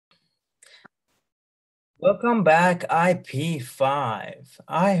Welcome back, IP5.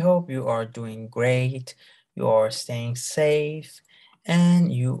 I hope you are doing great, you are staying safe,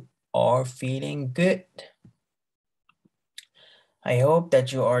 and you are feeling good. I hope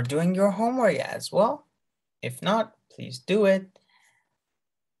that you are doing your homework as well. If not, please do it.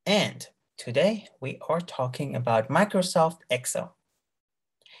 And today we are talking about Microsoft Excel.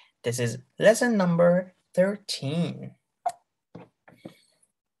 This is lesson number 13.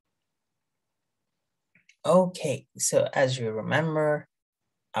 Okay, so as you remember,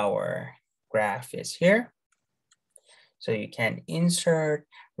 our graph is here. So you can insert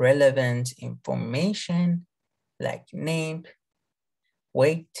relevant information like name,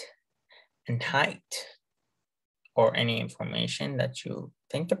 weight, and height, or any information that you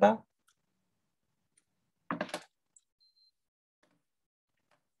think about.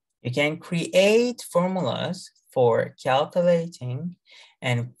 You can create formulas for calculating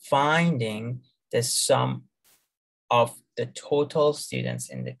and finding the sum of the total students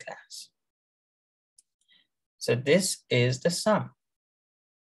in the class. So this is the sum.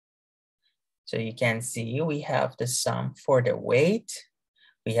 So you can see we have the sum for the weight,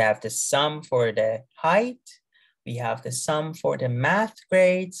 we have the sum for the height, we have the sum for the math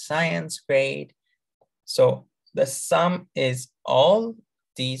grade, science grade. So the sum is all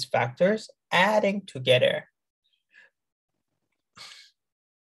these factors adding together.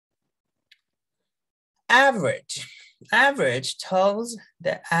 Average tells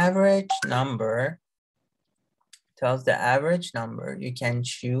the average number. You can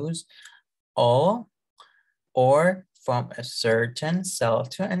choose all or from a certain cell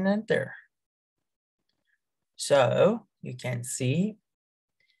to another. So you can see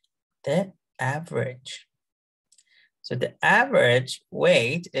the average. So the average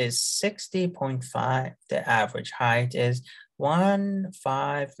weight is 60.5. The average height is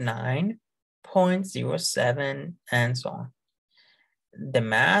 159.07 and so on. The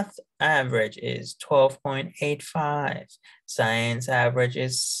math average is 12.85. Science average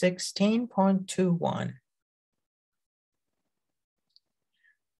is 16.21.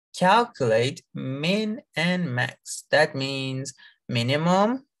 Calculate min and max. That means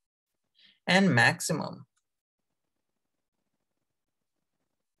minimum and maximum.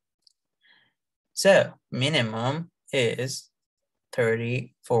 So minimum is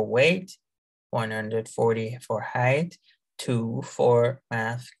 30 for weight, 140 for height, 2 for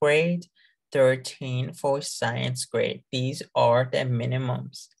math grade, 13 for science grade. These are the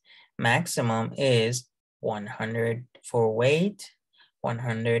minimums. Maximum is 100 for weight,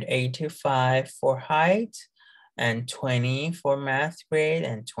 185 for height, and 20 for math grade,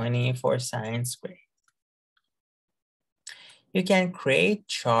 and 20 for science grade. You can create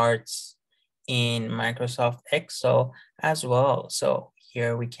charts in Microsoft Excel as well. So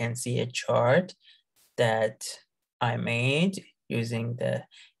here we can see a chart that I made using the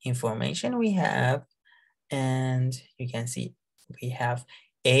information we have. And you can see we have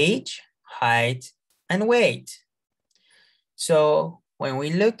age, height, and weight. So when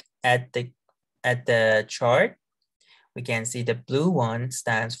we look at the chart, we can see the blue one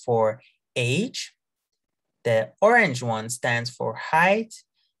stands for age, the orange one stands for height,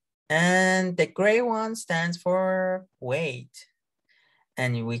 and the gray one stands for weight.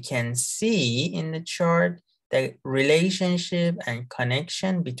 And we can see in the chart the relationship and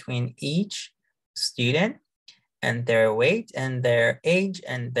connection between each student and their weight and their age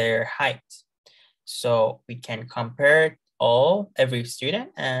and their height. So we can compare every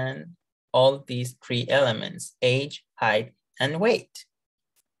student and all these three elements, age, height, and weight.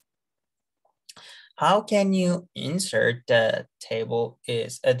 How can you insert the table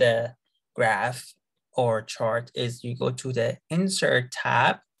the graph or chart is you go to the insert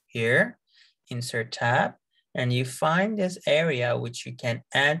tab here, insert tab, and you find this area which you can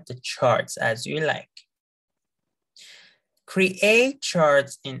add the charts as you like. Create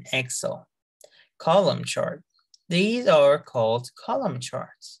charts in Excel. Column chart. These are called column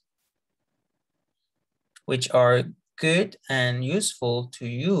charts, which are good and useful to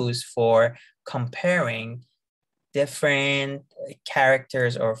use for comparing different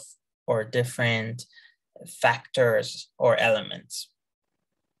characters or different factors or elements.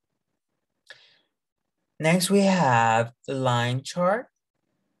 Next, we have the line chart,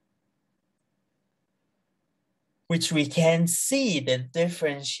 which we can see the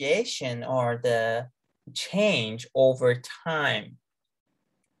differentiation or the change over time.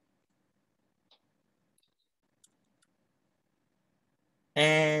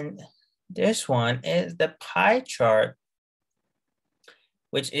 And this one is the pie chart,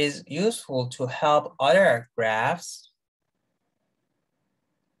 which is useful to help other graphs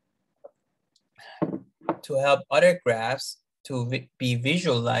to help other graphs to be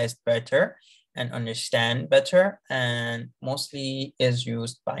visualized better and understand better, and mostly is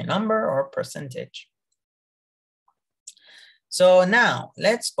used by number or percentage. So now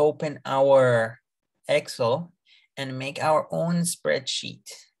let's open our Excel and make our own spreadsheet.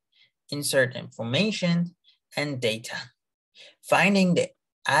 Insert information and data, finding the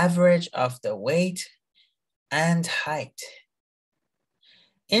average of the weight and height.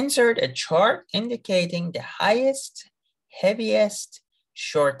 Insert a chart indicating the highest, heaviest,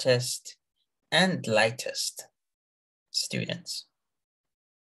 shortest, and lightest students.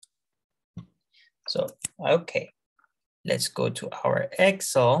 So, okay, let's go to our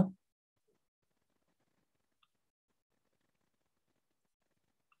Excel.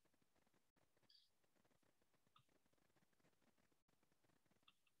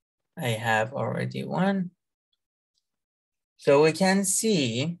 I have already one. So we can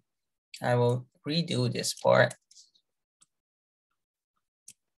see, I will redo this part.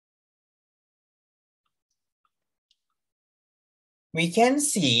 We can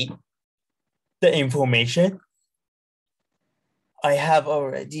see the information. I have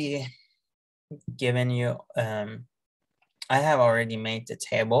already given you, I have already made the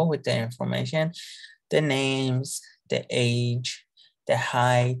table with the information, the names, the age, the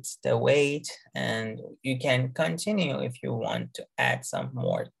height, the weight, and you can continue if you want to add some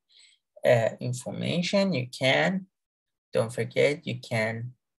more information, you can. Don't forget, you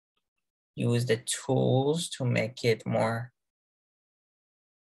can use the tools to make it more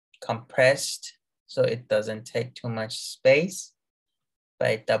compressed so it doesn't take too much space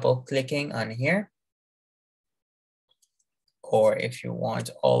by double clicking on here. Or if you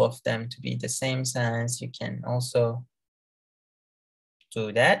want all of them to be the same size, you can also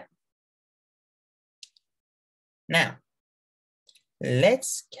do that. Now,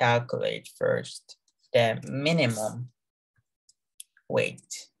 let's calculate first the minimum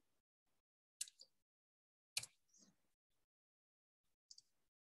weight.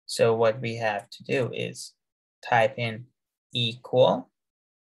 So what we have to do is type in equal,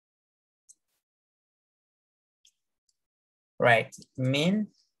 write min,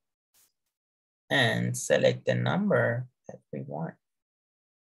 and select the number that we want.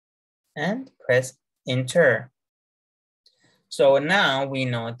 And press enter. So now we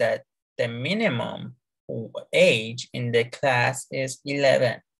know that the minimum age in the class is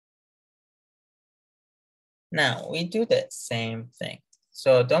 11. Now we do the same thing.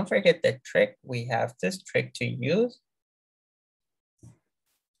 So don't forget the trick. We have this trick to use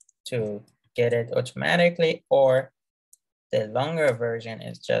to get it automatically, or the longer version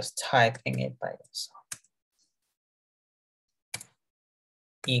is just typing it by yourself.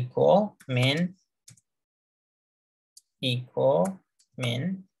 Equal min, equal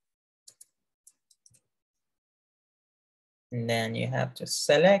min. And then you have to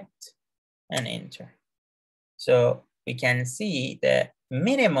select and enter. So we can see the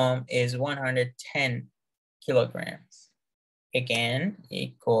minimum is 110 kilograms. Again,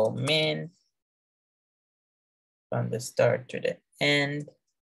 equal min from the start to the end.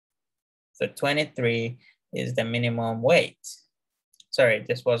 So 23 is the minimum weight. Sorry,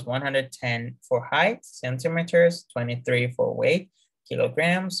 this was 110 for height, centimeters, 23 for weight,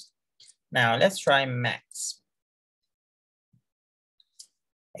 kilograms. Now let's try max.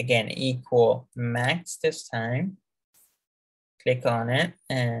 Again, equal max this time. Click on it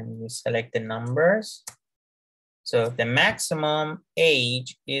and you select the numbers. So the maximum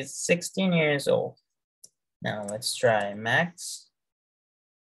age is 16 years old. Now let's try max.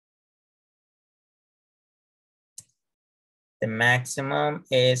 The maximum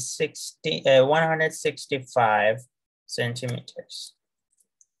is 165 centimeters.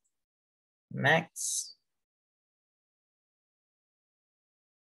 Max.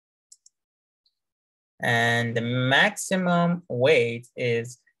 And the maximum weight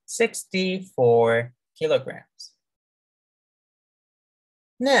is 64 kilograms.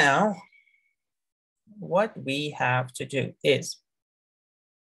 Now, what we have to do is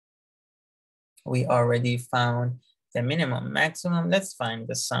we already found the minimum, maximum. Let's find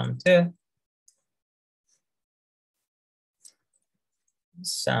the sum too.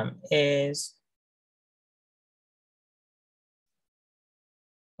 Sum is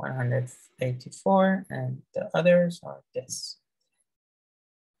 184 and the others are this.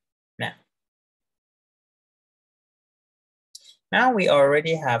 Now we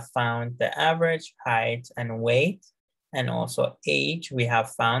already have found the average height and weight and also age. We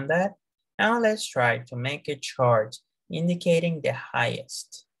have found that. Now let's try to make a chart indicating the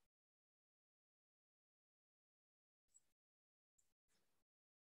highest.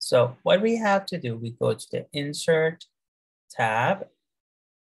 So what we have to do, we go to the Insert tab,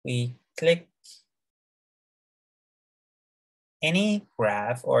 we click any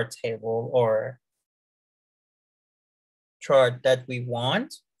graph or table or chart that we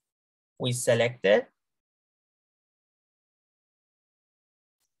want. We select it.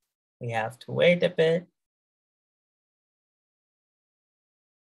 We have to wait a bit.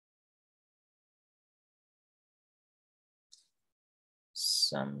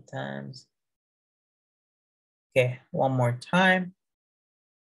 Sometimes. Okay, one more time.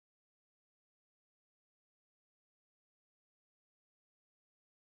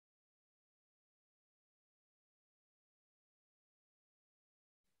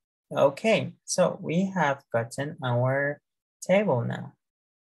 Okay, so we have gotten our table now.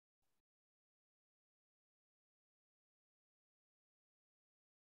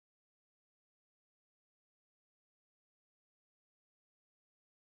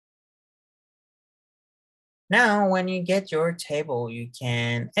 Now, when you get your table, you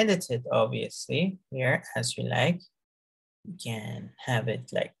can edit it obviously here as you like. You can have it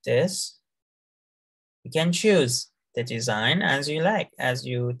like this. You can choose the design as you like, as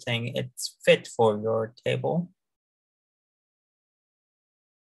you think it's fit for your table.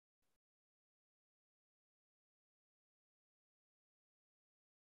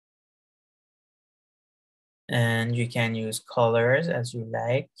 And you can use colors as you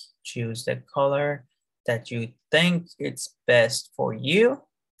like. Choose the color that you think it's best for you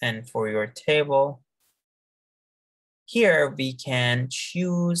and for your table. Here we can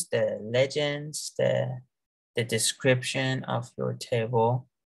choose the legends, the description of your table.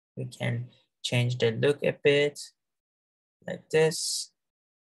 We can change the look a bit like this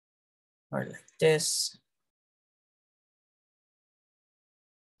or like this.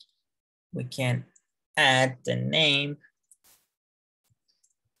 We can add the name.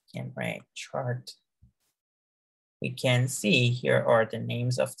 We can write chart. We can see here are the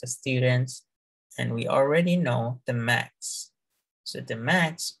names of the students and we already know the max. So the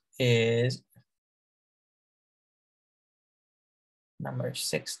max is number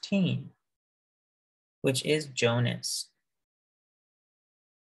 16, which is Jonas.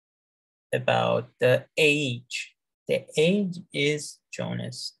 About the age is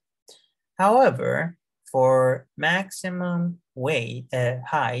Jonas. However, for maximum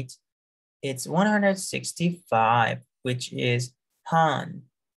height, it's 165, which is Han,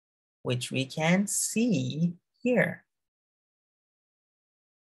 which we can see here.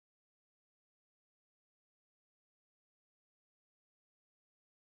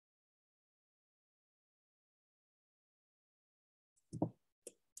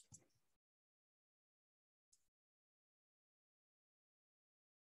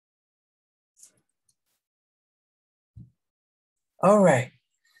 All right.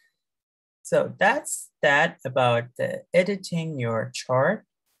 So that's that about the editing your chart.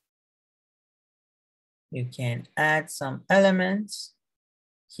 You can add some elements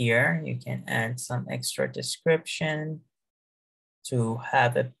here. You can add some extra description to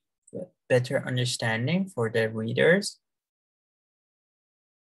have a better understanding for the readers.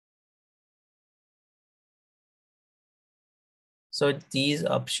 So these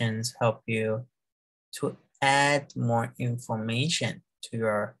options help you to add more information to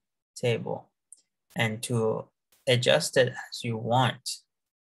your table and to adjust it as you want.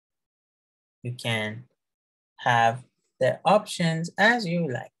 You can have the options as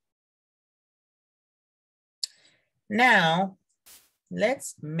you like. Now,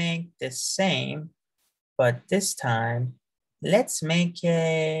 let's make the same, but this time, let's make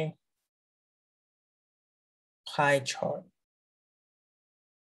a pie chart.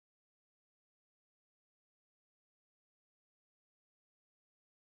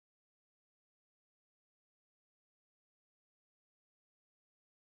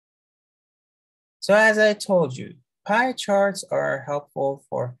 So as I told you, pie charts are helpful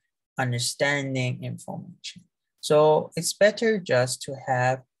for understanding information. So it's better just to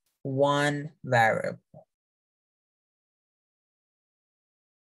have one variable.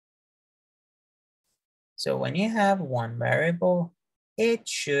 So when you have one variable, it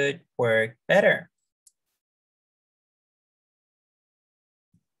should work better.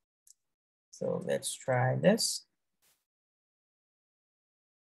 So let's try this.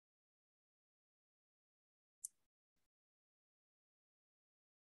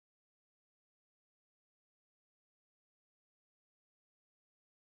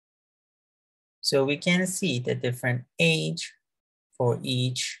 So we can see the different age for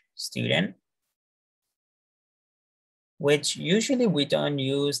each student, which usually we don't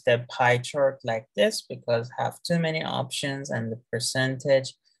use the pie chart like this because have too many options and the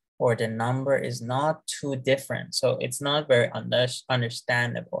percentage or the number is not too different. So it's not very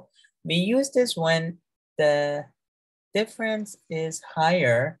understandable. We use this when the difference is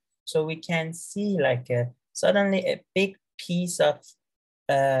higher. So we can see like suddenly a big piece of,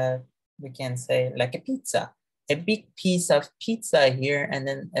 we can say like a pizza, a big piece of pizza here and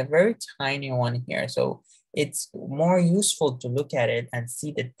then a very tiny one here. So it's more useful to look at it and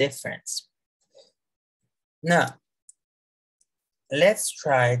see the difference. Now, let's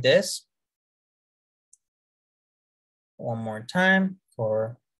try this one more time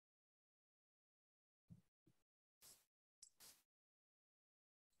for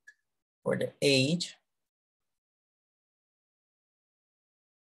the age.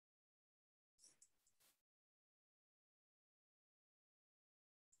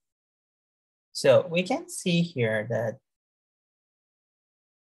 So we can see here that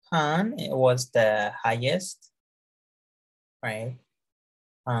Han was the highest, right?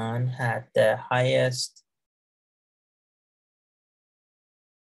 Han had the highest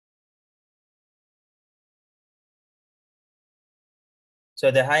so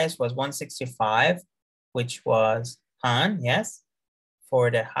the highest was 165, which was Han, yes,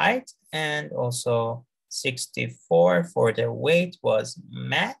 for the height, and also 64 for the weight was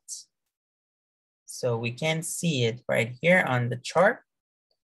Matt. So we can see it right here on the chart,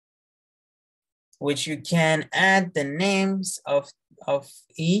 which you can add the names of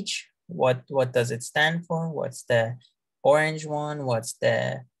each. What does it stand for? What's the orange one? What's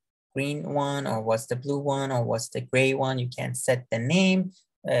the green one? Or what's the blue one? Or what's the gray one? You can set the name.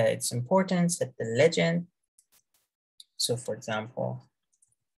 It's important, set the legend. So for example,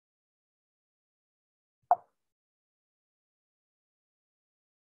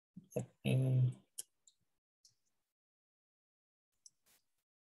 let me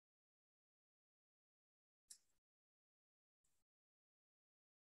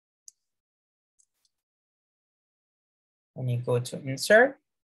when you go to insert,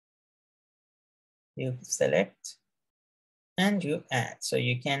 you select and you add. So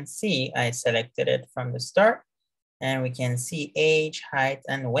you can see I selected it from the start and we can see age, height,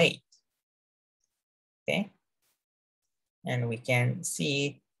 and weight. Okay. And we can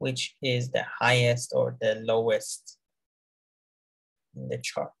see which is the highest or the lowest in the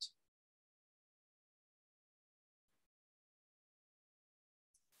chart.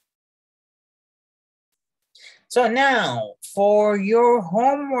 So now for your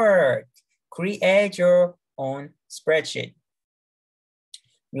homework, create your own spreadsheet.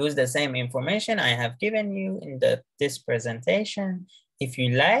 Use the same information I have given you in this presentation. If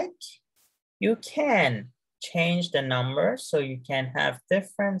you like, you can change the numbers so you can have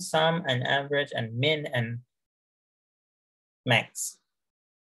different sum and average and min and max.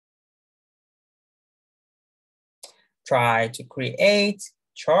 Try to create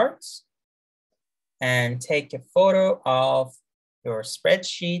charts and take a photo of your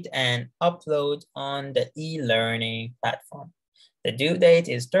spreadsheet and upload on the e-learning platform. The due date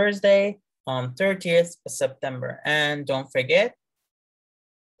is Thursday on 30th September. And don't forget,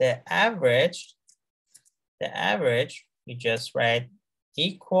 the average, you just write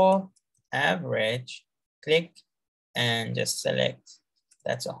equal average, click and just select,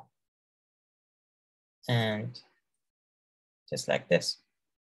 that's all. And just like this.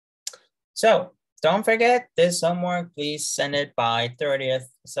 So don't forget this homework, please send it by 30th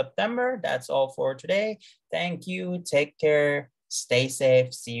September. That's all for today. Thank you, take care, stay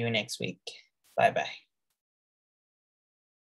safe, see you next week. Bye-bye.